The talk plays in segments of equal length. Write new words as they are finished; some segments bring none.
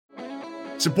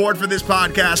Support for this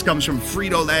podcast comes from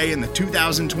Frito-Lay and the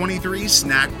 2023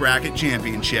 Snack Bracket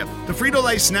Championship. The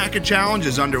Frito-Lay Snack Challenge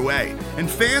is underway, and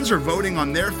fans are voting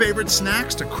on their favorite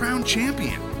snacks to crown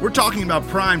champion. We're talking about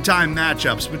prime-time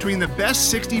matchups between the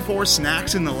best 64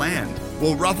 snacks in the land.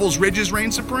 Will Ruffles Ridges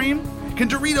reign supreme? Can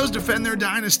Doritos defend their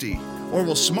dynasty? Or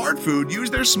will Smart Food use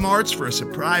their smarts for a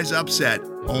surprise upset?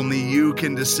 Only you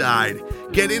can decide.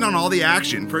 Get in on all the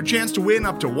action for a chance to win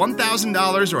up to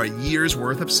 $1,000 or a year's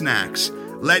worth of snacks.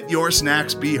 Let your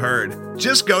snacks be heard.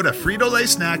 Just go to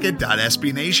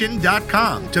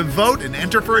fritolaysnacket.sbnation.com to vote and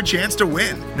enter for a chance to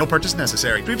win. No purchase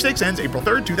necessary. Sweepstakes ends April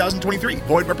 3rd, 2023.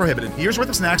 Void where prohibited. Year's worth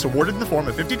of snacks awarded in the form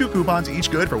of 52 coupons, each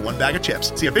good for one bag of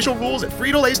chips. See official rules at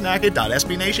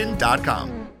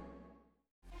fritolaysnacket.sbnation.com.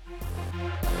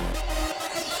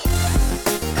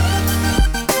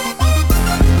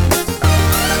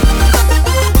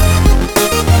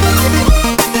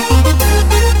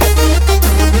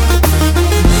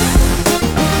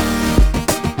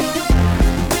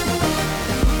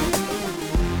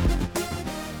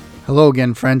 Hello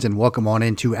again, friends, and welcome on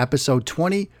into episode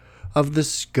 20 of the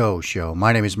Scho Show.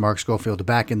 My name is Mark Schofield,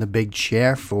 back in the big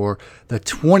chair for the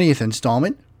 20th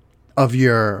installment of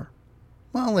your,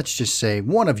 well, let's just say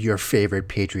one of your favorite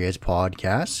Patriots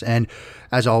podcasts. And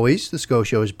as always, the Scho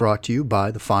Show is brought to you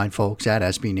by the fine folks at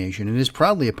SB Nation and is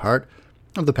proudly a part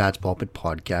of the Pat's Pulpit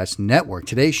Podcast Network.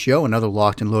 Today's show, another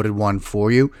locked and loaded one for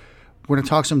you. We're going to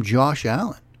talk some Josh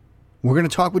Allen. We're going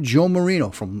to talk with Joe Marino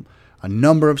from a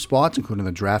number of spots, including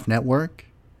the Draft Network,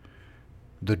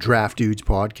 the Draft Dudes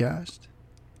podcast,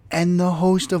 and the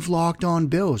host of Locked On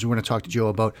Bills. We're going to talk to Joe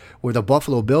about where the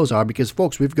Buffalo Bills are because,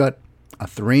 folks, we've got a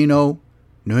 3-0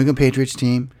 New England Patriots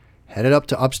team headed up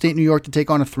to upstate New York to take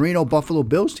on a 3-0 Buffalo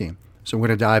Bills team. So we're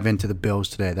going to dive into the Bills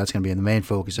today. That's going to be the main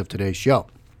focus of today's show.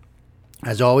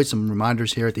 As always, some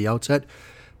reminders here at the outset.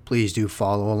 Please do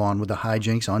follow along with the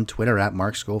hijinks on Twitter at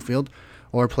Mark Schofield,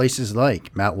 or places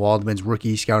like Matt Waldman's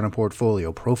Rookie Scouting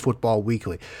Portfolio, Pro Football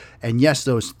Weekly, and yes,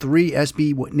 those 3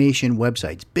 SB Nation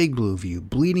websites, Big Blue View,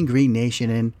 Bleeding Green Nation,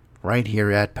 and right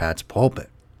here at Pat's Pulpit.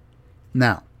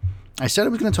 Now, I said I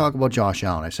was going to talk about Josh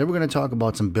Allen. I said we're going to talk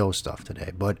about some Bill stuff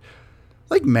today, but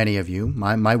like many of you,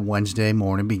 my Wednesday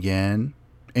morning began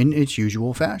in its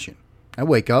usual fashion. I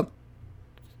wake up,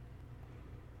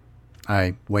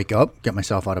 get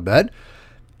myself out of bed,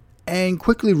 and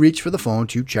quickly reach for the phone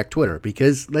to check Twitter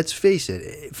because, let's face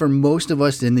it, for most of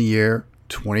us in the year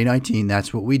 2019,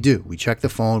 that's what we do. We check the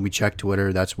phone, we check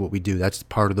Twitter, that's what we do. That's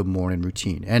part of the morning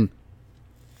routine. And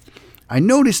I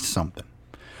noticed something.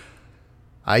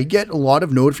 I get a lot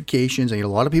of notifications. I get a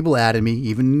lot of people adding me,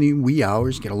 even in the wee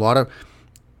hours. Get a lot of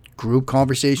group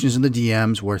conversations in the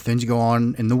DMs where things go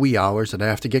on in the wee hours that I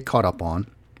have to get caught up on.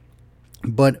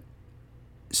 But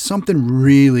something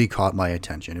really caught my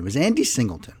attention. It was Andy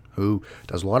Singleton, who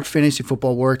does a lot of fantasy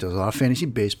football work, does a lot of fantasy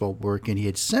baseball work, and he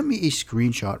had sent me a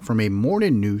screenshot from a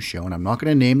morning news show, and I'm not going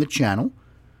to name the channel.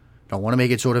 Don't want to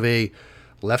make it sort of a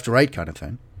left-right kind of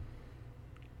thing.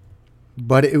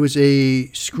 But it was a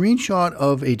screenshot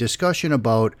of a discussion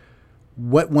about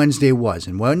what Wednesday was.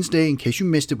 And Wednesday, in case you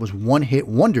missed it, was One Hit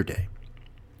Wonder Day.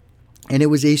 And it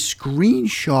was a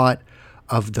screenshot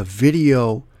of the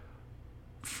video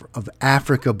of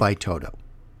Africa by Toto,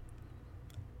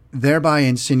 thereby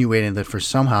insinuating that for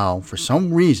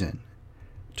some reason,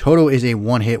 Toto is a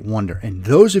one-hit wonder. And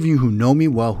those of you who know me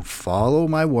well, who follow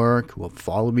my work, who have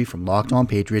followed me from Locked On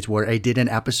Patriots, where I did an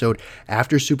episode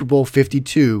after Super Bowl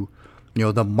 52,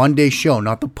 the Monday show,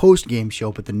 not the post-game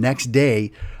show, but the next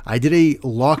day, I did a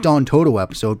Locked On Toto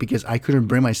episode because I couldn't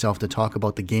bring myself to talk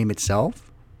about the game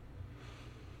itself.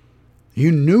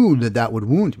 You knew that would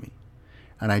wound me.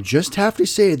 And I just have to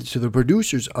say to the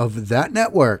producers of that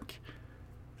network,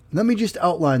 let me just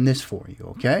outline this for you,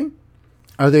 okay?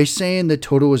 Are they saying that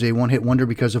Toto was a one-hit wonder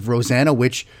because of Rosanna,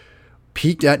 which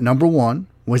peaked at number 1,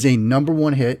 was a number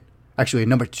 1 hit, actually a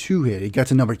number 2 hit. It got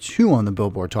to number 2 on the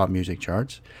Billboard Top Music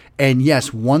Charts. And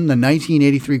yes, won the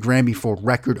 1983 Grammy for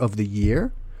Record of the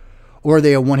Year. Or are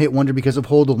they a one-hit wonder because of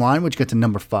Hold the Line, which got to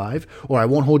number 5. Or I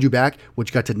Won't Hold You Back,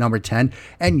 which got to number 10.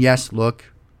 And yes, look,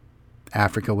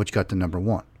 Africa, which got to number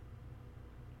 1.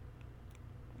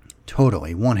 Toto,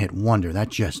 a one-hit wonder. That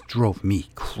just drove me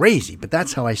crazy. But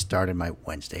that's how I started my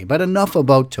Wednesday. But enough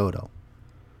about Toto.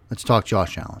 Let's talk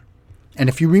Josh Allen. And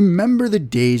if you remember the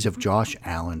days of Josh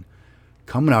Allen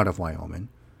coming out of Wyoming,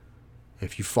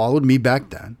 if you followed me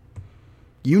back then,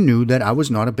 you knew that I was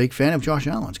not a big fan of Josh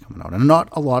Allen's coming out. And not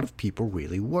a lot of people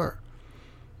really were.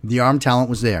 The arm talent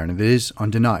was there, and it is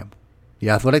undeniable. The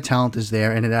athletic talent is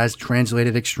there, and it has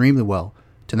translated extremely well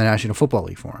to the National Football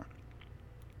League for him.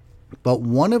 But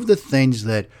one of the things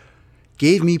that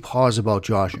gave me pause about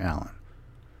Josh Allen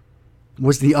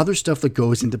was the other stuff that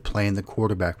goes into playing the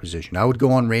quarterback position. I would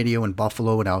go on radio in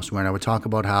Buffalo and elsewhere, and I would talk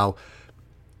about how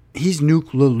he's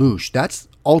Nuke Lelouch. That's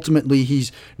ultimately,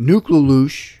 he's Nuke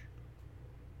Lelouch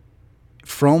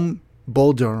from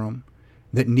Bull Durham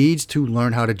that needs to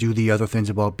learn how to do the other things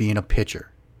about being a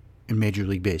pitcher in Major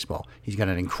League Baseball. He's got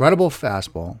an incredible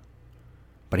fastball,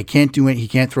 but he can't do it. He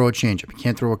can't throw a changeup. He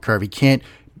can't throw a curve. He can't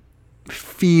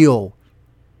feel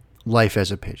life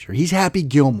as a pitcher. He's Happy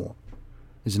Gilmore.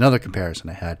 Is another comparison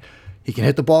I had. He can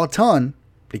hit the ball a ton,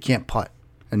 but he can't putt.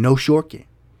 And no short game.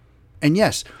 And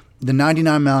yes, the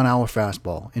 99-mile-an-hour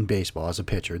fastball in baseball as a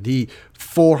pitcher, the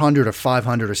 400 or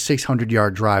 500 or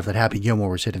 600-yard drive that Happy Gilmore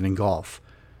was hitting in golf,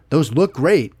 those look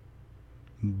great,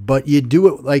 but you do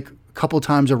it like a couple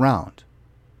times a round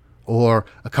or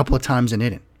a couple of times an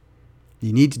inning.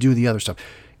 You need to do the other stuff.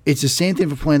 It's the same thing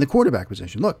for playing the quarterback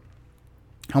position. Look,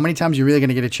 how many times are you really going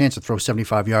to get a chance to throw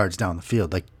 75 yards down the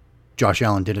field like Josh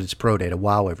Allen did at his pro day to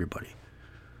wow everybody?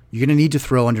 You're going to need to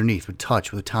throw underneath with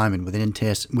touch, with timing, with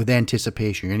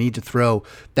anticipation. You're going to need to throw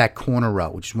that corner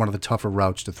route, which is one of the tougher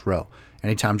routes to throw.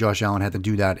 Anytime Josh Allen had to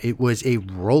do that, it was a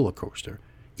roller coaster,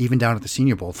 even down at the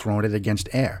Senior Bowl, throwing it against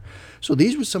air. So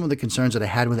these were some of the concerns that I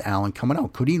had with Allen coming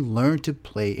out. Could he learn to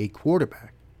play a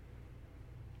quarterback?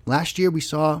 Last year, we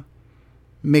saw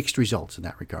mixed results in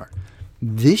that regard.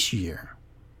 This year,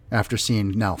 after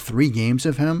seeing now 3 games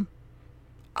of him,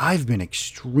 I've been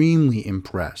extremely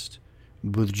impressed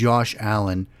with Josh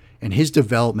Allen and his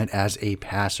development as a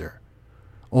passer.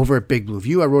 Over at Big Blue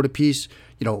View, I wrote a piece,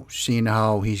 seeing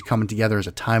how he's coming together as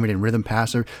a timing and rhythm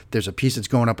passer. There's a piece that's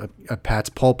going up at Pat's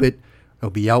Pulpit. It'll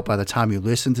be out by the time you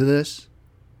listen to this,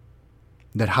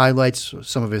 that highlights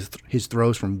some of his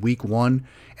throws from week 1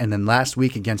 and then last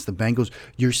week against the Bengals.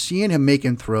 You're seeing him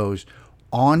making throws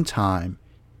on time,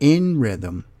 in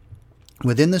rhythm,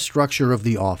 within the structure of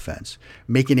the offense,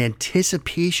 making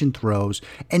anticipation throws,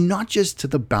 and not just to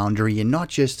the boundary, and not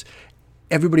just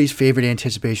everybody's favorite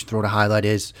anticipation throw to highlight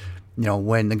is,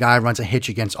 when the guy runs a hitch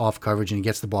against off coverage and he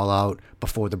gets the ball out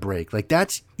before the break. Like,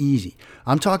 that's easy.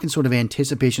 I'm talking sort of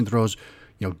anticipation throws,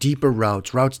 deeper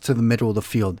routes to the middle of the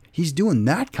field. He's doing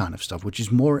that kind of stuff, which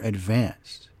is more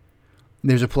advanced.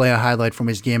 There's a play I highlight from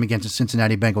his game against the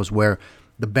Cincinnati Bengals where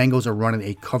the Bengals are running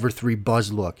a cover 3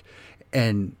 buzz look,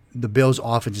 and the Bills'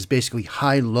 offense is basically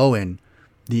high-lowing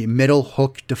the middle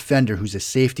hook defender who's a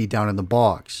safety down in the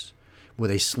box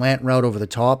with a slant route over the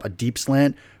top, a deep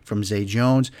slant from Zay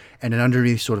Jones, and an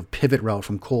underneath sort of pivot route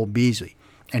from Cole Beasley.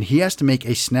 And he has to make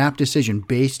a snap decision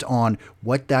based on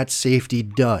what that safety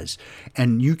does.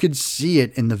 And you could see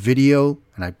it in the video,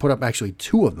 and I put up actually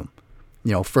 2 of them.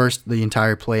 First the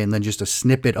entire play and then just a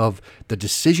snippet of the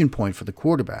decision point for the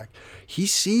quarterback. He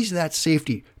sees that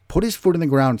safety put his foot in the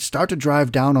ground, start to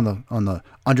drive down on the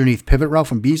underneath pivot route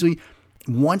from Beasley.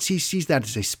 Once he sees that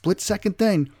it's a split-second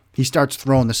thing, he starts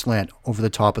throwing the slant over the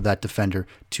top of that defender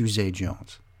to Zay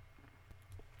Jones.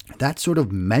 That sort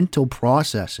of mental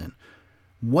processing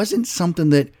wasn't something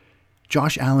that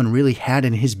Josh Allen really had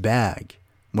in his bag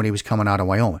when he was coming out of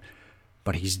Wyoming,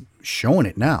 but he's showing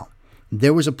it now.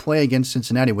 There was a play against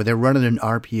Cincinnati where they're running an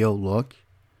RPO look,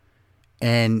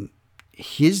 and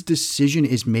his decision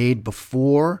is made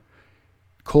before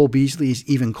Cole Beasley is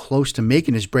even close to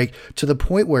making his break, to the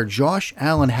point where Josh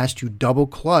Allen has to double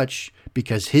clutch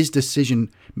because his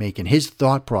decision making, his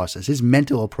thought process, his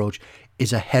mental approach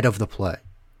is ahead of the play.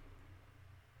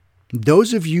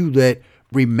 Those of you that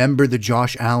remember the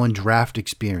Josh Allen draft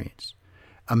experience,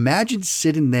 imagine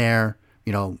sitting there,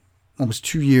 almost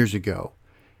 2 years ago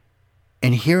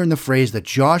and hearing the phrase that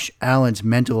Josh Allen's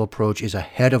mental approach is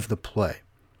ahead of the play.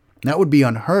 That would be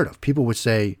unheard of. People would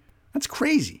say, that's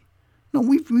crazy. No,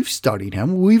 we've studied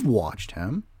him. We've watched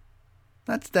him.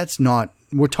 That's not,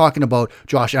 we're talking about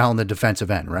Josh Allen, the defensive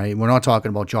end, right? We're not talking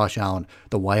about Josh Allen,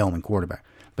 the Wyoming quarterback.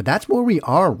 But that's where we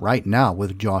are right now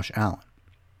with Josh Allen.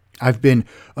 I've been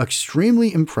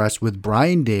extremely impressed with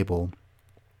Brian Daboll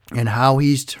and how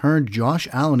he's turned Josh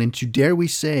Allen into, dare we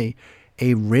say,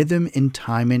 a rhythm and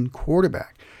timing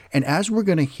quarterback. And as we're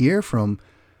going to hear from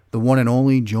the one and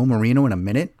only Joe Marino in a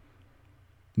minute,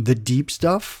 the deep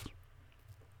stuff,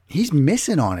 he's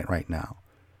missing on it right now.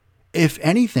 If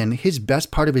anything, his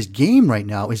best part of his game right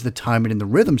now is the timing and the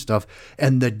rhythm stuff,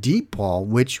 and the deep ball,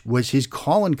 which was his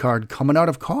calling card coming out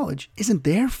of college, isn't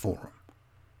there for him.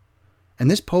 And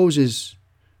this poses,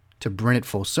 to bring it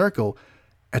full circle,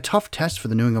 a tough test for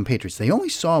the New England Patriots. They only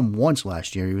saw him once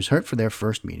last year. He was hurt for their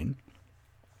first meeting.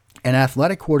 And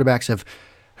athletic quarterbacks have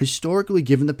historically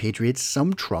given the Patriots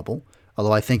some trouble,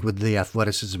 although I think with the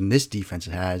athleticism this defense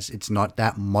has, it's not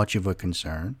that much of a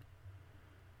concern.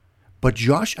 But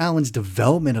Josh Allen's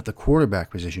development at the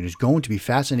quarterback position is going to be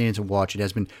fascinating to watch. It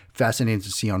has been fascinating to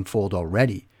see unfold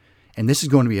already. And this is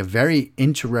going to be a very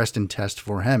interesting test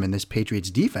for him in this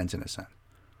Patriots defense in a sense.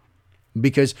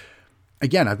 Because,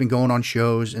 again, I've been going on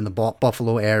shows in the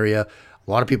Buffalo area.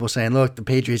 A lot of people saying, look, the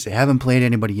Patriots, they haven't played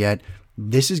anybody yet.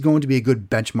 This is going to be a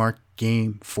good benchmark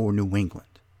game for New England.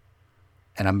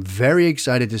 And I'm very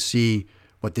excited to see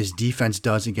what this defense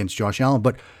does against Josh Allen.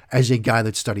 But as a guy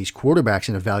that studies quarterbacks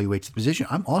and evaluates the position,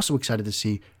 I'm also excited to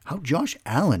see how Josh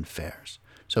Allen fares.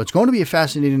 So it's going to be a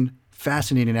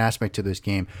fascinating aspect to this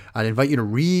game. I'd invite you to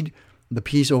read the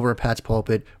piece over at Pat's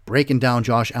Pulpit, breaking down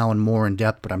Josh Allen more in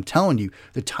depth. But I'm telling you,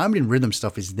 the timing and rhythm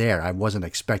stuff is there. I wasn't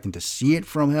expecting to see it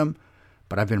from him,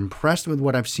 but I've been impressed with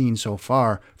what I've seen so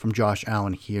far from Josh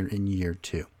Allen here in year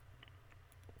 2.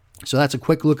 So that's a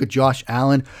quick look at Josh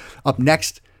Allen. Up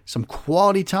next, some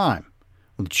quality time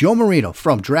with Joe Marino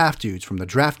from Draft Dudes from the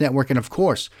Draft Network, and of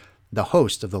course, the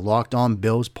host of the Locked On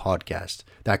Bills podcast.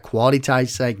 That quality time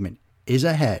segment is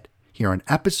ahead here on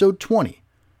episode 20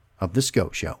 of The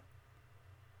Scho Show.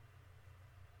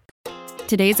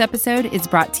 Today's episode is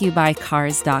brought to you by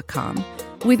Cars.com.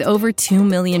 With over 2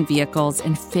 million vehicles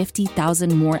and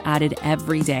 50,000 more added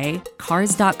every day,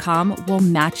 Cars.com will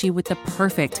match you with the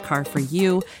perfect car for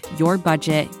you, your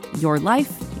budget, your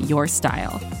life, your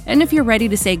style. And if you're ready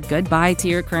to say goodbye to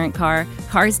your current car,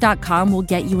 Cars.com will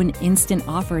get you an instant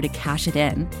offer to cash it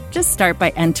in. Just start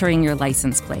by entering your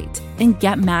license plate and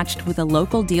get matched with a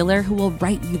local dealer who will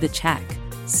write you the check.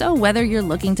 So whether you're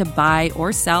looking to buy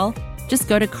or sell, just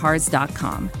go to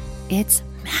Cars.com. It's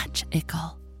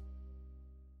magical.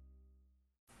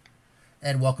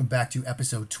 And welcome back to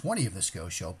episode 20 of The Scho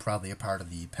Show, proudly a part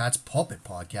of the Pat's Pulpit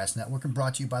Podcast Network and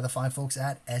brought to you by the fine folks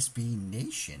at SB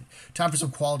Nation. Time for some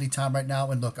quality time right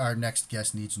now. And look, our next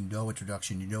guest needs no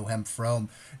introduction. You know him from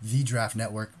the Draft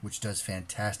Network, which does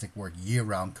fantastic work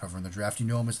year-round covering the draft. You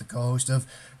know him as the co-host of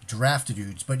Draft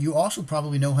Dudes, but you also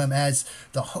probably know him as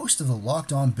the host of the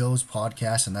Locked On Bills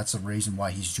podcast, and that's the reason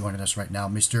why he's joining us right now,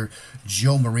 Mr.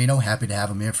 Joe Marino. Happy to have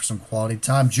him here for some quality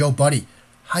time. Joe, buddy,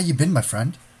 how you been, my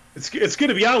friend? It's good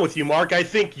to be on with you, Mark. I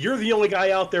think you're the only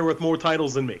guy out there with more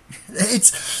titles than me.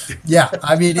 It's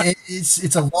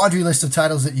a laundry list of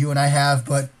titles that you and I have,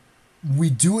 but we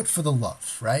do it for the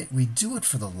love, right? We do it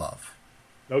for the love.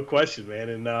 No question, man.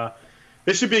 And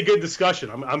this should be a good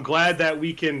discussion. I'm glad that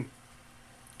we can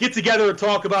get together and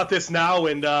talk about this now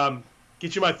and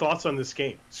get you my thoughts on this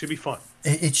game. It should be fun.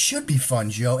 It should be fun,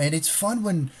 Joe, and it's fun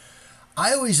when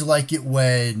I always like it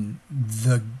when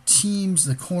the teams,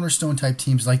 the cornerstone type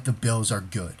teams like the Bills are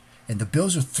good. And the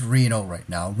Bills are 3-0 right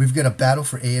now. We've got a battle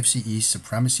for AFC East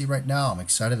supremacy right now. I'm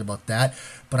excited about that.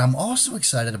 But I'm also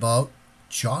excited about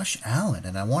Josh Allen.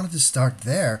 And I wanted to start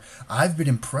there. I've been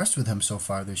impressed with him so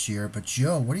far this year. But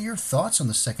Joe, what are your thoughts on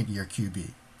the second-year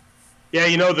QB?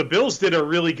 Yeah, the Bills did a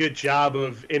really good job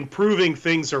of improving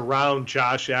things around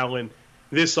Josh Allen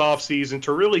this offseason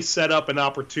to really set up an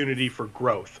opportunity for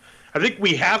growth. I think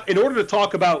we have, in order to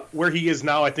talk about where he is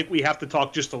now, I think we have to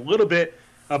talk just a little bit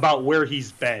about where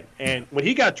he's been. And when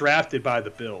he got drafted by the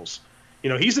Bills,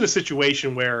 he's in a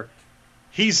situation where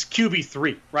he's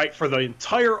QB3, right, for the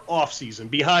entire offseason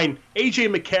behind A.J.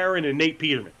 McCarron and Nate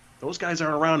Peterman. Those guys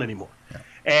aren't around anymore.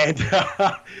 Yeah.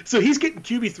 And so he's getting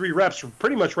QB3 reps from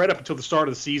pretty much right up until the start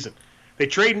of the season. They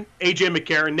trade A.J.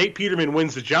 McCarron. Nate Peterman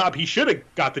wins the job. He should have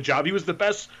got the job. He was the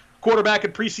best quarterback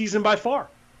in preseason by far.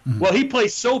 Mm-hmm. Well, he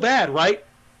plays so bad, right,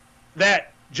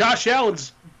 that Josh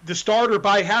Allen's the starter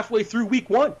by halfway through week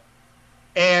 1.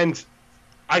 And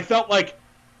I felt like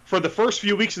for the first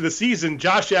few weeks of the season,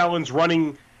 Josh Allen's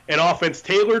running an offense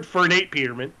tailored for Nate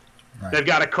Peterman. Right. They've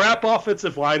got a crap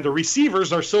offensive line. The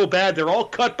receivers are so bad, they're all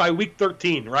cut by week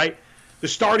 13, right? The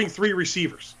starting 3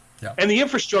 receivers. Yeah. And the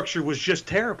infrastructure was just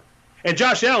terrible. And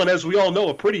Josh Allen, as we all know,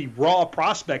 a pretty raw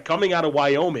prospect coming out of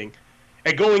Wyoming,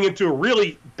 and going into a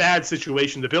really bad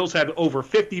situation. The Bills had over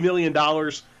 $50 million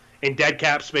in dead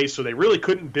cap space, so they really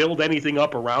couldn't build anything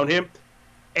up around him.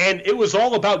 And it was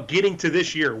all about getting to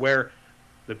this year where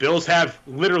the Bills have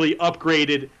literally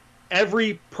upgraded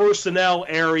every personnel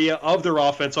area of their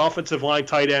offense, offensive line,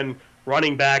 tight end,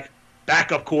 running back,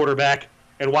 backup quarterback,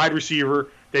 and wide receiver.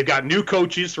 They've got new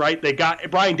coaches, right? They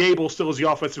got Brian Dable still as the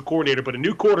offensive coordinator, but a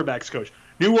new quarterbacks coach,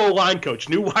 new O-line coach,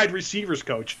 new wide receivers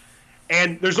coach.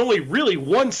 And there's only really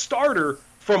one starter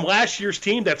from last year's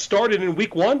team that started in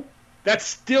week 1 that's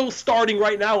still starting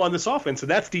right now on this offense,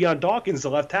 and that's Deion Dawkins, the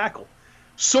left tackle.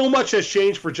 So much has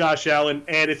changed for Josh Allen,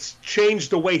 and it's changed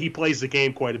the way he plays the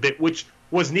game quite a bit, which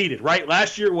was needed, right?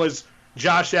 Last year was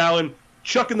Josh Allen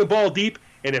chucking the ball deep,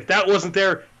 and if that wasn't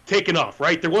there, taking off,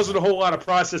 right? There wasn't a whole lot of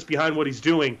process behind what he's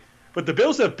doing. But the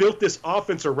Bills have built this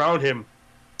offense around him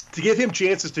to give him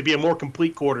chances to be a more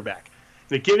complete quarterback.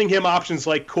 They're giving him options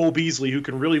like Cole Beasley, who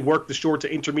can really work the short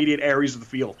to intermediate areas of the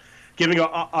field. Giving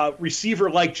a receiver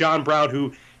like John Brown,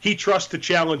 who he trusts to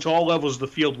challenge all levels of the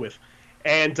field with.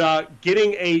 And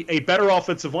getting a better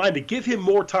offensive line to give him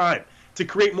more time, to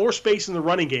create more space in the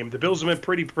running game. The Bills have been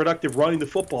pretty productive running the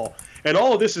football. And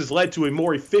all of this has led to a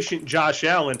more efficient Josh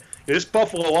Allen. This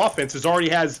Buffalo offense already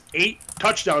has 8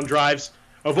 touchdown drives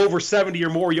of over 70 or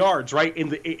more yards, right,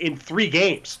 in 3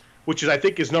 games, which I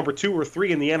think is number 2 or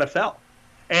 3 in the NFL.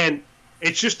 And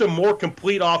it's just a more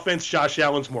complete offense. Josh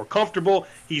Allen's more comfortable.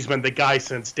 He's been the guy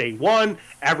since day one.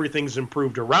 Everything's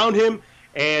improved around him.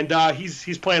 And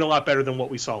he's playing a lot better than what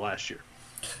we saw last year.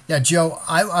 Yeah, Joe,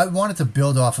 I wanted to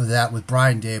build off of that with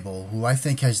Brian Daboll, who I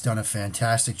think has done a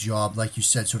fantastic job, like you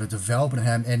said, sort of developing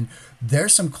him. And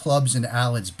there's some clubs in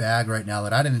Allen's bag right now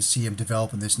that I didn't see him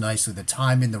developing this nicely. The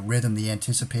timing, the rhythm, the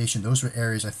anticipation, those were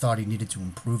areas I thought he needed to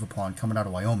improve upon coming out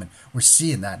of Wyoming. We're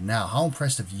seeing that now. How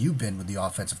impressed have you been with the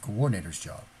offensive coordinator's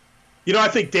job? You know, I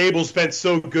think Daboll's been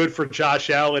so good for Josh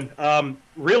Allen.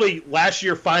 Really, last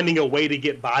year finding a way to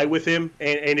get by with him.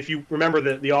 And if you remember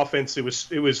the offense, it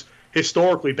was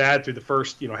historically bad through the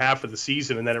first half of the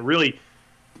season, and then it really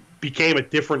became a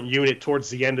different unit towards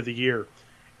the end of the year.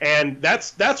 And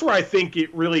that's where I think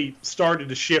it really started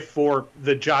to shift for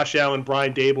the Josh Allen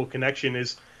Brian Daboll connection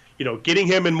is getting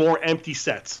him in more empty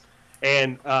sets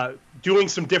and doing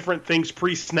some different things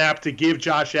pre-snap to give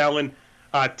Josh Allen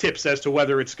tips as to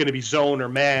whether it's going to be zone or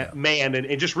man,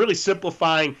 and just really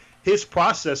simplifying his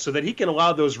process so that he can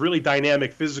allow those really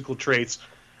dynamic physical traits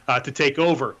to take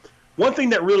over. One thing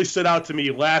that really stood out to me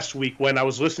last week when I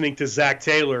was listening to Zach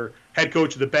Taylor, head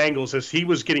coach of the Bengals, as he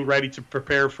was getting ready to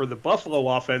prepare for the Buffalo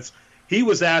offense, he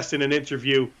was asked in an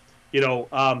interview,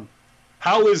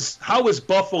 how is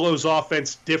Buffalo's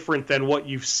offense different than what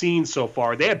you've seen so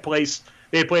far? They had played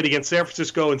against San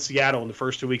Francisco and Seattle in the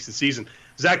first 2 weeks of the season.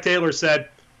 Zach Taylor said,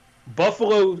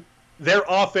 Buffalo, their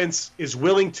offense is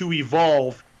willing to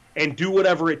evolve and do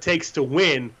whatever it takes to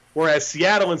win, whereas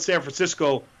Seattle and San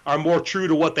Francisco are more true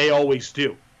to what they always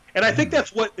do. And I think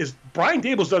that's what is Brian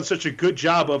Daboll's done such a good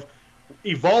job of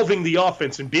evolving the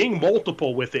offense and being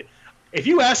multiple with it. If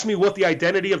you ask me what the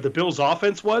identity of the Bills'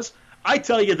 offense was, I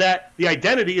tell you that the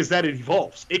identity is that it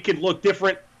evolves. It can look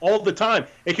different all the time.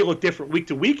 It can look different week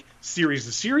to week, series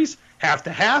to series, half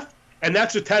to half, and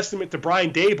that's a testament to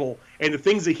Brian Daboll and the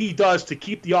things that he does to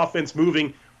keep the offense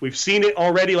moving. We've seen it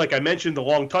already, like I mentioned, the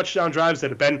long touchdown drives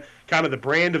that have been kind of the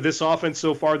brand of this offense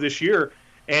so far this year.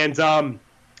 And I'm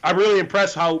really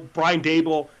impressed how Brian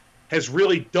Daboll has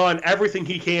really done everything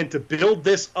he can to build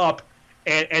this up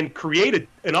and create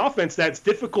an offense that's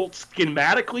difficult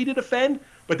schematically to defend,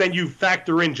 but then you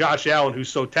factor in Josh Allen, who's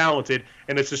so talented,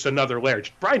 and it's just another layer.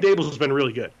 Brian Daboll has been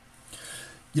really good.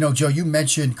 Joe, you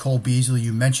mentioned Cole Beasley,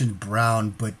 you mentioned Brown,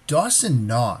 but Dawson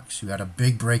Knox, who had a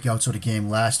big breakout sort of game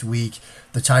last week,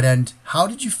 the tight end, how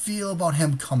did you feel about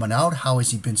him coming out? How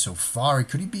has he been so far?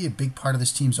 Could he be a big part of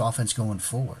this team's offense going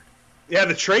forward? Yeah,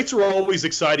 the traits are always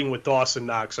exciting with Dawson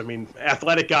Knox. I mean,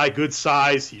 athletic guy, good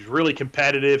size. He's really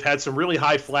competitive, had some really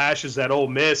high flashes at Ole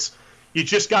Miss. You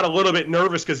just got a little bit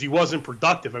nervous because he wasn't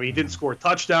productive. I mean, he didn't score a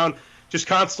touchdown, just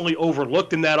constantly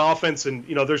overlooked in that offense. And,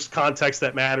 there's context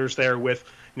that matters there with,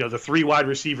 the 3 wide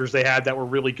receivers they had that were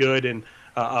really good and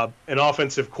an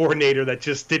offensive coordinator that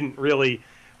just didn't really,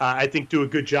 I think, do a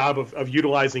good job of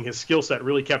utilizing his skill set.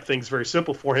 Really kept things very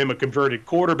simple for him, a converted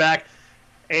quarterback.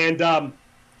 And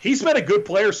he's been a good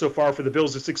player so far for the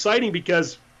Bills. It's exciting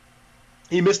because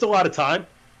he missed a lot of time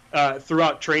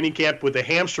throughout training camp with a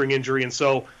hamstring injury. And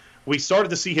so we started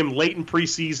to see him late in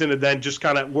preseason and then just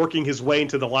kind of working his way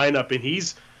into the lineup. And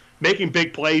he's making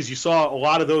big plays. You saw a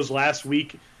lot of those last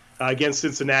week against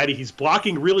Cincinnati. He's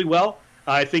blocking really well.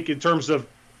 I think in terms of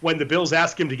when the Bills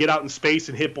ask him to get out in space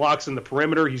and hit blocks in the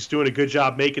perimeter, he's doing a good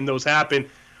job making those happen.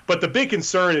 But the big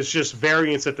concern is just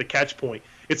variance at the catch point.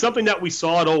 It's something that we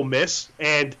saw at Ole Miss,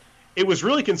 and it was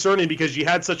really concerning because you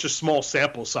had such a small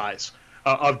sample size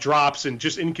of drops and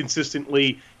just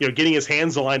inconsistently, getting his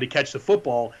hands aligned to catch the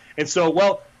football. And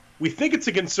so, we think it's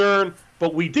a concern,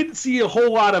 but we didn't see a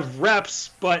whole lot of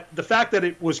reps. But the fact that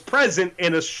it was present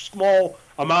in a small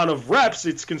amount of reps,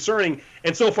 it's concerning.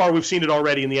 And so far, we've seen it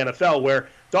already in the NFL where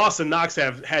Dawson Knox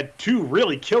have had 2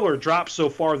 really killer drops so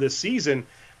far this season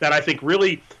that I think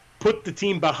really put the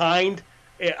team behind,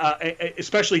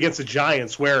 especially against the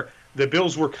Giants, where the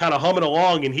Bills were kind of humming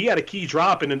along, and he had a key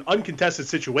drop in an uncontested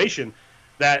situation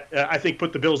that I think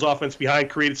put the Bills' offense behind,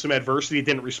 created some adversity,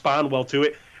 didn't respond well to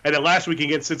it. And then last week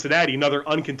against Cincinnati, another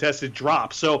uncontested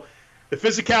drop. So the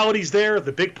physicality's there,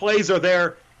 the big plays are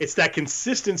there. It's that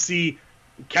consistency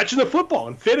catching the football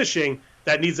and finishing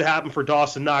that needs to happen for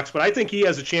Dawson Knox. But I think he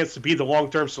has a chance to be the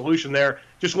long-term solution there.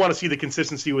 Just want to see the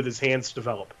consistency with his hands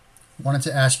develop. Wanted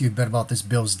to ask you a bit about this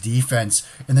Bills defense.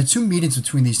 In the two meetings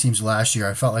between these teams last year,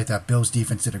 I felt like that Bills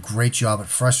defense did a great job at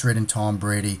frustrating Tom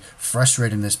Brady,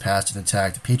 frustrating this pass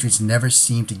attack. The Patriots never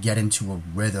seemed to get into a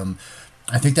rhythm.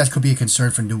 I think that could be a concern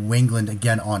for New England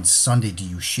again on Sunday. Do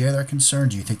you share that concern?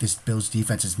 Do you think this Bills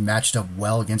defense is matched up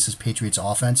well against this Patriots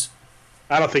offense?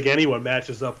 I don't think anyone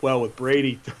matches up well with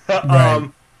Brady. Right.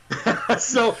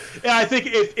 So yeah, I think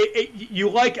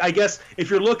I guess if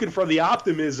you're looking for the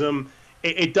optimism,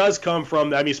 it does come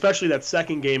from, especially that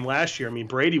second game last year.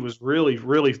 Brady was really,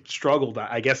 really struggled.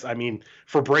 I guess,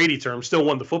 for Brady terms, still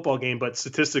won the football game, but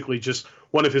statistically just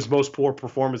one of his most poor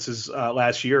performances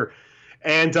last year.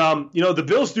 And, the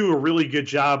Bills do a really good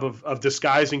job of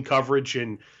disguising coverage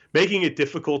and making it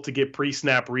difficult to get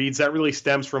pre-snap reads. That really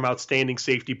stems from outstanding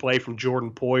safety play from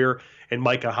Jordan Poyer and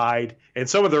Micah Hyde. And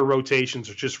some of their rotations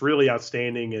are just really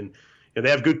outstanding. And they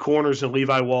have good corners in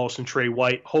Levi Wallace and Trey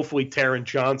White. Hopefully Taron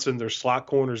Johnson, their slot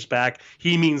corners back.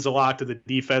 He means a lot to the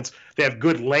defense. They have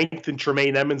good length in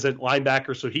Tremaine Edmonds at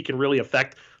linebacker, so he can really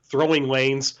affect throwing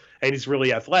lanes, and he's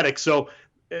really athletic. So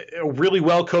a really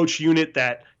well-coached unit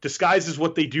that disguises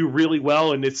what they do really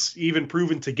well, and it's even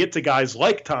proven to get to guys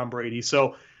like Tom Brady.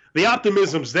 So the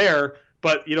optimism's there,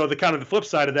 but the flip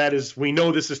side of that is we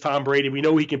know this is Tom Brady. We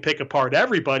know he can pick apart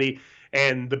everybody,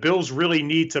 and the Bills really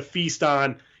need to feast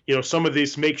on some of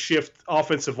this makeshift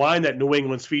offensive line that New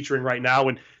England's featuring right now,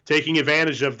 and taking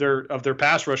advantage of their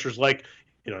pass rushers like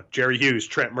Jerry Hughes,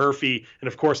 Trent Murphy, and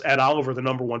of course Ed Oliver, the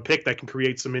number one pick that can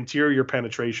create some interior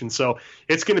penetration. So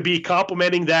it's going to be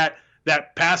complementing that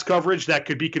pass coverage that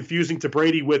could be confusing to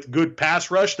Brady with good pass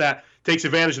rush that takes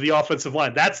advantage of the offensive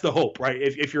line. That's the hope, right?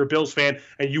 If you're a Bills fan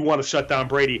and you want to shut down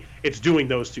Brady, it's doing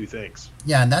those two things.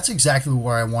 Yeah, and that's exactly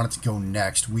where I wanted to go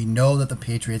next. We know that the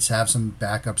Patriots have some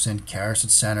backups in Karras at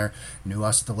center,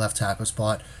 Nuas at the left tackle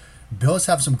spot. Bills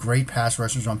have some great pass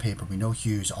rushers on paper. We know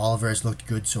Hughes. Oliver has looked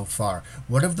good so far.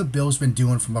 What have the Bills been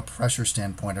doing from a pressure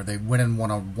standpoint? Are they winning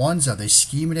one-on-ones? Are they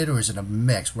scheming it, or is it a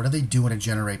mix? What are they doing to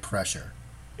generate pressure?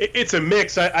 It's a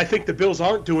mix. I think the Bills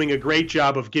aren't doing a great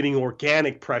job of getting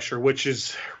organic pressure, which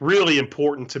is really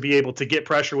important to be able to get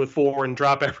pressure with four and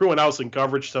drop everyone else in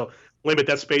coverage to limit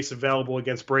that space available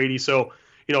against Brady. So,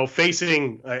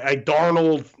 facing a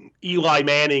Darnold, Eli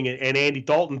Manning, and Andy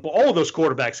Dalton, all of those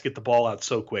quarterbacks get the ball out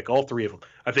so quick, all three of them.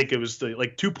 I think it was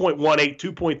 2.18,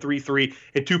 2.33,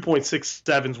 and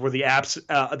 2.67s were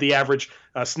the average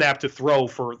snap to throw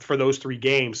for those three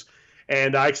games.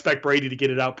 And I expect Brady to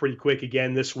get it out pretty quick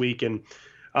again this week. And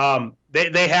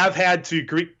they have had to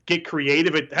get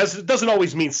creative. It doesn't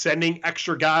always mean sending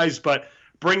extra guys, but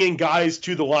bringing guys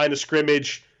to the line of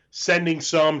scrimmage, sending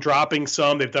some, dropping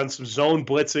some. They've done some zone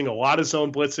blitzing, a lot of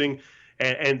zone blitzing.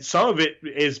 And some of it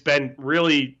has been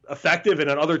really effective. And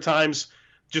at other times,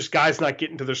 just guys not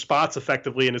getting to their spots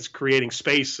effectively, and it's creating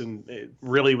space. And it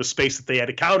really was space that they had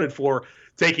accounted for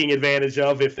taking advantage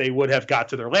of if they would have got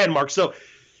to their landmark. So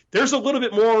there's a little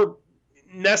bit more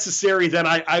necessary than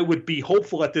I would be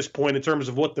hopeful at this point in terms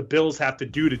of what the Bills have to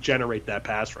do to generate that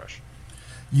pass rush.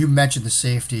 You mentioned the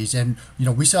safeties, and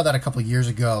we saw that a couple of years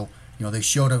ago. They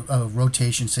showed a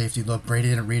rotation safety look. Brady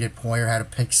didn't read it. Poyer had a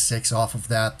pick six off of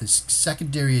that. The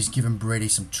secondary has given Brady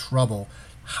some trouble.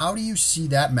 How do you see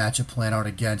that matchup playing out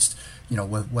against,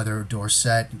 whether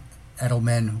Dorsett,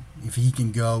 Edelman, if he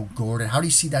can go, Gordon? How do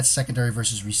you see that secondary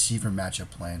versus receiver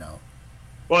matchup playing out?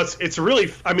 Well, it's really,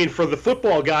 for the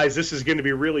football guys, this is going to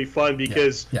be really fun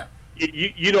because,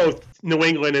 New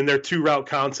England and their two-route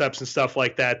concepts and stuff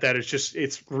like that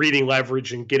it's reading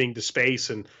leverage and getting to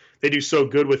space, and they do so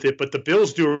good with it. But the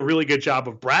Bills do a really good job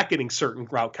of bracketing certain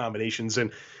route combinations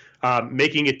and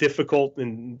making it difficult.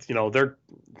 And,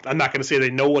 I'm not going to say they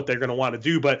know what they're going to want to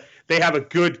do, but they have a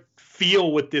good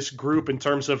feel with this group in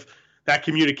terms of that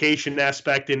communication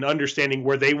aspect and understanding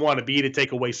where they want to be to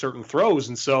take away certain throws.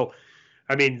 And so,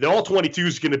 the All-22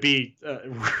 is going to be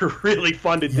really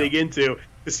fun to dig into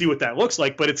to see what that looks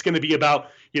like, but it's going to be about,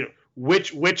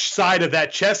 which side of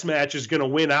that chess match is going to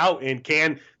win out, and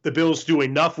can the Bills do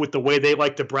enough with the way they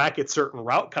like to bracket certain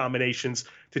route combinations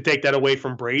to take that away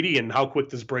from Brady, and how quick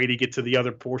does Brady get to the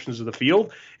other portions of the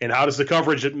field, and how does the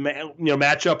coverage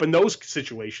match up in those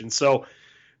situations? So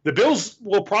the Bills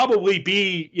will probably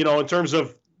be, in terms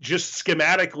of just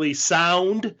schematically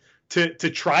sound to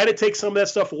try to take some of that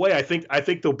stuff away. I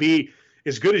think they'll be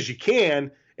as good as you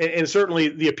can. And certainly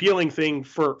the appealing thing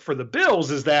for the Bills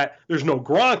is that there's no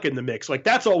Gronk in the mix.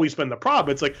 That's always been the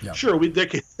problem. It's sure,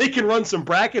 they can run some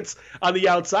brackets on the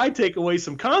outside, take away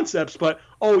some concepts, but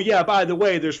oh yeah, by the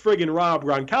way, there's friggin' Rob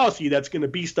Gronkowski that's going to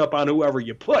beast up on whoever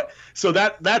you put. So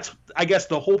that's I guess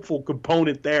the hopeful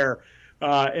component there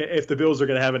if the Bills are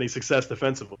going to have any success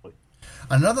defensively.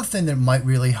 Another thing that might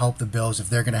really help the Bills if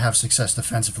they're going to have success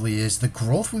defensively is the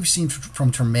growth we've seen from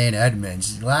Tremaine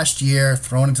Edmonds. Last year,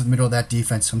 thrown into the middle of that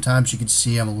defense, sometimes you could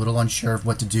see him a little unsure of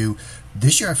what to do.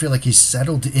 This year, I feel like he's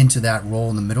settled into that role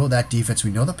in the middle of that defense.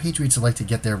 We know the Patriots like to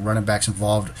get their running backs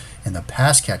involved in the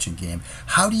pass-catching game.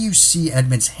 How do you see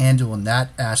Edmonds handling that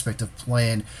aspect of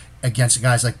playing against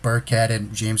guys like Burkhead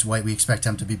and James White? We expect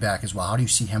him to be back as well. How do you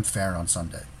see him faring on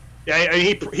Sunday? Yeah,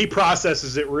 he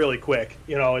processes it really quick,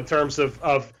 in terms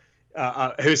of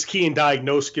his key and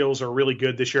diagnose skills are really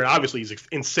good this year. And obviously, he's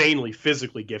insanely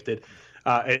physically gifted.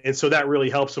 And so that really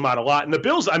helps him out a lot. And the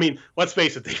Bills, I mean, let's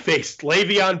face it, they faced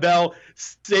Le'Veon Bell,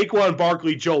 Saquon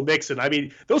Barkley, Joe Mixon. I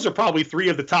mean, those are probably three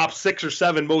of the top 6 or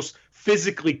 7 most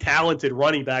physically talented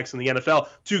running backs in the NFL.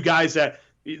 Two guys that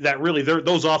really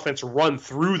those offenses run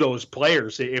through those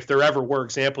players, if there ever were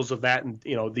examples of that in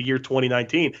the year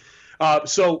 2019.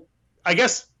 So I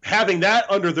guess having that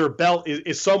under their belt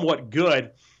is somewhat good.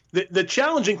 The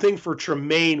challenging thing for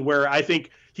Tremaine, where I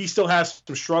think he still has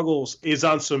some struggles, is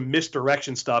on some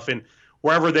misdirection stuff, and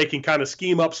wherever they can kind of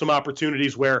scheme up some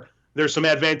opportunities where there's some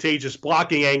advantageous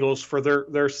blocking angles for their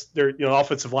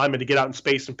offensive linemen to get out in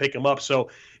space and pick him up.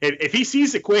 So if he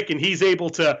sees it quick and he's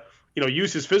able to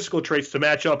use his physical traits to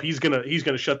match up, he's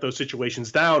gonna shut those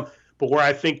situations down. But where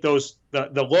I think the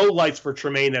low lights for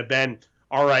Tremaine have been,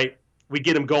 all right, we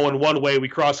get him going one way, we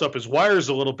cross up his wires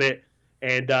a little bit,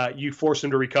 and you force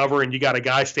him to recover, and you got a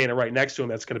guy standing right next to him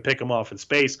that's going to pick him off in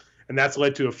space, and that's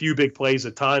led to a few big plays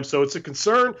at times. So it's a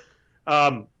concern,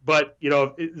 but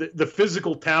the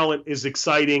physical talent is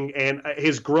exciting, and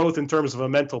his growth in terms of a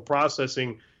mental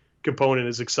processing component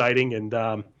is exciting, and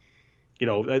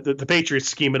the Patriots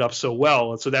scheme it up so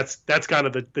well, and so that's kind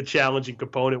of the challenging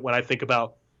component when I think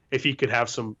about if he could have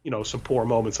some poor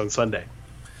moments on Sunday.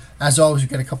 As always, we've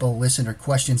got a couple of listener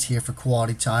questions here for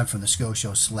Quality Time from the Scho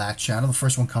Show Slack channel. The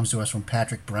first one comes to us from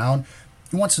Patrick Brown.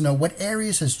 He wants to know, what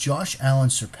areas has Josh Allen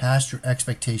surpassed your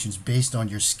expectations based on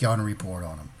your scouting report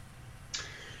on him?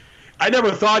 I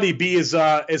never thought he'd be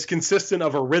as consistent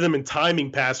of a rhythm and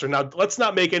timing passer. Now, let's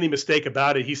not make any mistake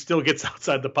about it. He still gets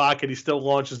outside the pocket. He still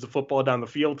launches the football down the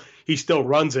field. He still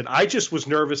runs it. I just was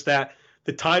nervous that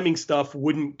the timing stuff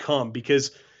wouldn't come, because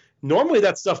normally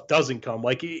that stuff doesn't come.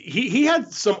 Like he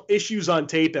had some issues on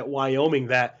tape at Wyoming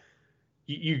that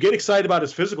you get excited about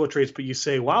his physical traits, but you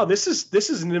say, wow, this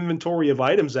is an inventory of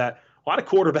items that a lot of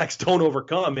quarterbacks don't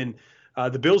overcome. And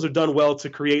the Bills have done well to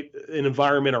create an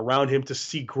environment around him to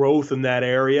see growth in that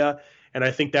area. And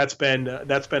I think that's been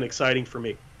exciting for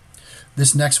me.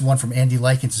 This next one from Andy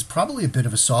Likens is probably a bit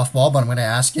of a softball, but I'm going to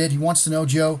ask it. He wants to know,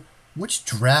 Joe, which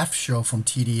draft show from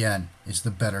TDN is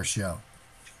the better show?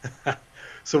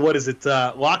 So what is it?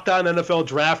 Locked On NFL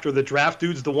Draft, or the Draft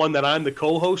Dude's the one that I'm the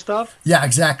co-host of? Yeah,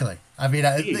 exactly. I mean,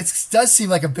 it does seem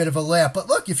like a bit of a layup. But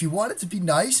look, if you wanted to be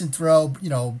nice and throw,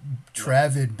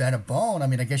 Trev and Ben a bone, I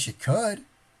mean, I guess you could.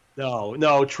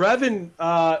 No, Trev and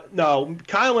no,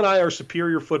 Kyle and I are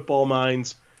superior football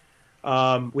minds.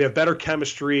 We have better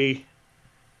chemistry.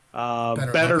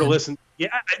 Better to listen. Yeah,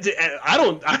 I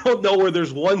don't know where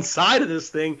there's one side of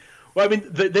this thing. Well, I mean,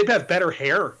 they have better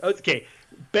hair. Okay.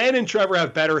 Ben and Trevor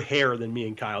have better hair than me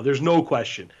and Kyle. There's no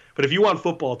question. But if you want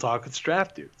football talk, it's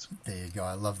Draft Dudes. There you go.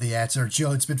 I love the answer.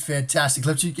 Joe, it's been fantastic.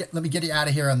 Let me get you out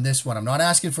of here on this one. I'm not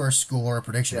asking for a score or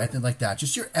prediction or anything like that.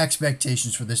 Just your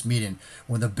expectations for this meeting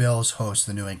when the Bills host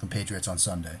the New England Patriots on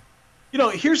Sunday.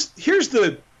 Here's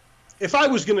the – if I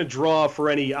was going to draw for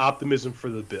any optimism for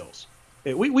the Bills,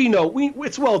 we know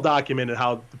it's well documented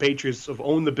how the Patriots have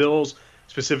owned the Bills,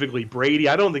 specifically Brady.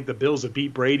 I don't think the Bills have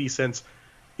beat Brady since –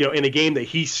 in a game that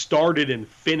he started and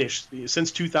finished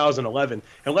since 2011.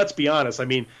 And let's be honest, I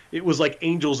mean, it was like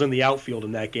angels in the outfield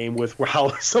in that game with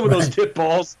how some of those tip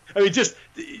balls, I mean, just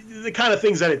the kind of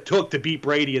things that it took to beat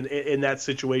Brady in that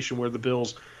situation where the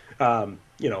Bills,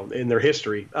 in their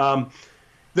history.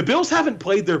 The Bills haven't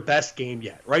played their best game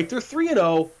yet, right? They're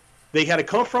 3-0. They had a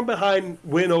come-from-behind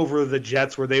win over the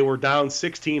Jets where they were down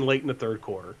 16 late in the third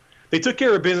quarter. They took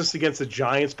care of business against the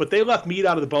Giants, but they left meat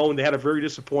out of the bone. They had a very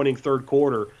disappointing third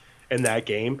quarter in that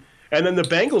game. And then the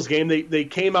Bengals game, they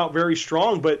came out very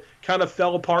strong, but kind of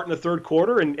fell apart in the third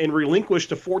quarter and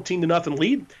relinquished a 14-0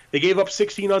 lead. They gave up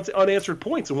 16 unanswered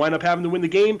points and wind up having to win the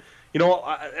game,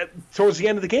 towards the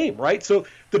end of the game, right? So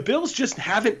the Bills just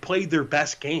haven't played their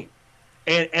best game.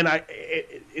 And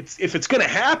if it's going to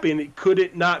happen, could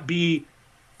it not be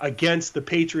against the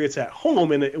Patriots at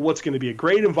home, and what's going to be a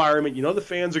great environment? The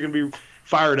fans are going to be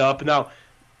fired up. Now,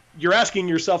 you're asking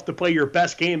yourself to play your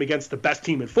best game against the best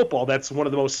team in football. That's one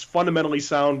of the most fundamentally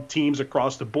sound teams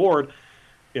across the board.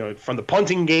 From the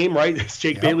punting game, right?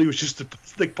 Jake Bailey was just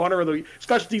the punter of the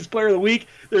special teams player of the week.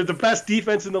 They're the best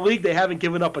defense in the league. They haven't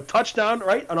given up a touchdown,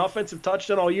 right? An offensive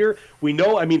touchdown all year. We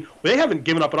know, they haven't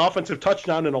given up an offensive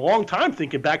touchdown in a long time,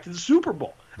 thinking back to the Super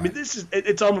Bowl. Right.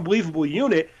 It's an unbelievable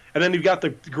unit. And then you've got the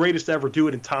greatest to ever do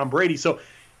it in Tom Brady. So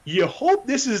you hope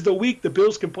this is the week the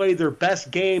Bills can play their best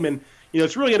game. And,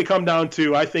 it's really going to come down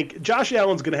to, I think, Josh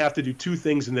Allen's going to have to do two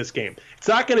things in this game. It's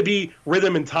not going to be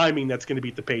rhythm and timing that's going to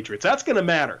beat the Patriots. That's going to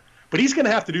matter. But he's going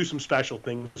to have to do some special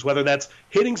things, whether that's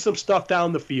hitting some stuff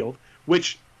down the field,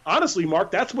 which, honestly,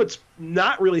 Mark, that's what's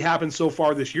not really happened so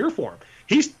far this year for him.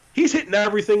 He's hitting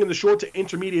everything in the short to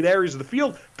intermediate areas of the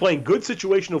field, playing good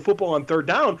situational football on third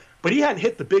down, but he hadn't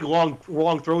hit the big, long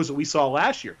throws that we saw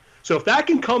last year. So if that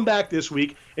can come back this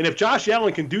week, and if Josh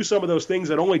Allen can do some of those things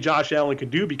that only Josh Allen can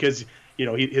do because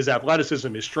his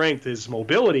athleticism, his strength, his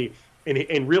mobility,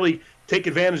 and really take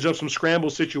advantage of some scramble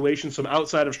situations, some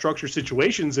outside of structure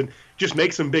situations, and just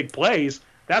make some big plays,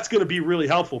 that's going to be really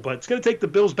helpful. But it's going to take the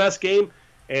Bills' best game,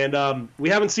 and we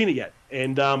haven't seen it yet.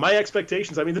 And my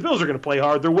expectations, the Bills are going to play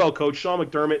hard. They're well coached. Sean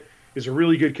McDermott is a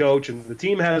really good coach, and the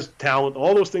team has talent.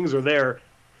 All those things are there.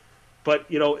 But,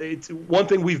 it's one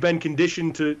thing we've been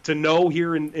conditioned to know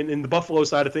here in the Buffalo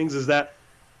side of things is that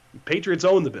Patriots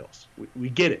own the Bills. We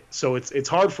get it. So it's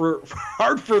hard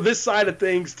for this side of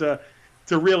things to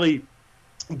really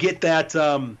get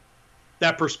that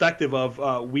perspective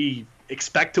of we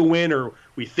expect to win or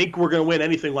we think we're going to win,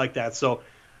 anything like that. So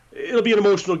it'll be an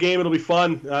emotional game. It'll be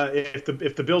fun.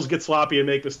 If the Bills get sloppy and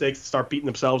make mistakes and start beating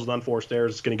themselves with unforced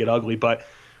errors, it's going to get ugly. But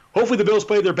hopefully the Bills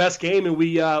play their best game and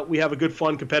we have a good,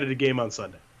 fun, competitive game on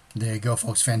Sunday. There you go,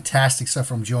 folks. Fantastic stuff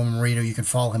from Joe Marino. You can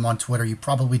follow him on Twitter. You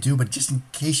probably do, but just in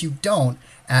case you don't,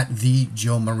 at the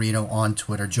Joe Marino on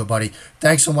Twitter. Joe, buddy,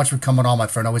 thanks so much for coming on, my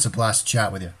friend. Always a blast to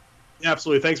chat with you.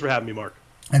 Absolutely. Thanks for having me, Mark.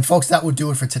 And folks, that will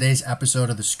do it for today's episode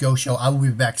of the Scho Show. I will be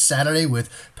back Saturday with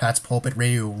Pat's Pulpit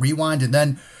Radio Rewind, and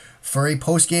then for a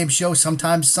post-game show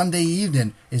sometime Sunday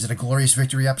evening. Is it a glorious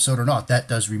victory episode or not? That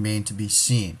does remain to be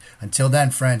seen. Until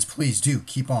then, friends, please do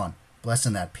keep on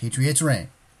blessing that Patriots reign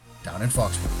down in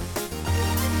Foxborough.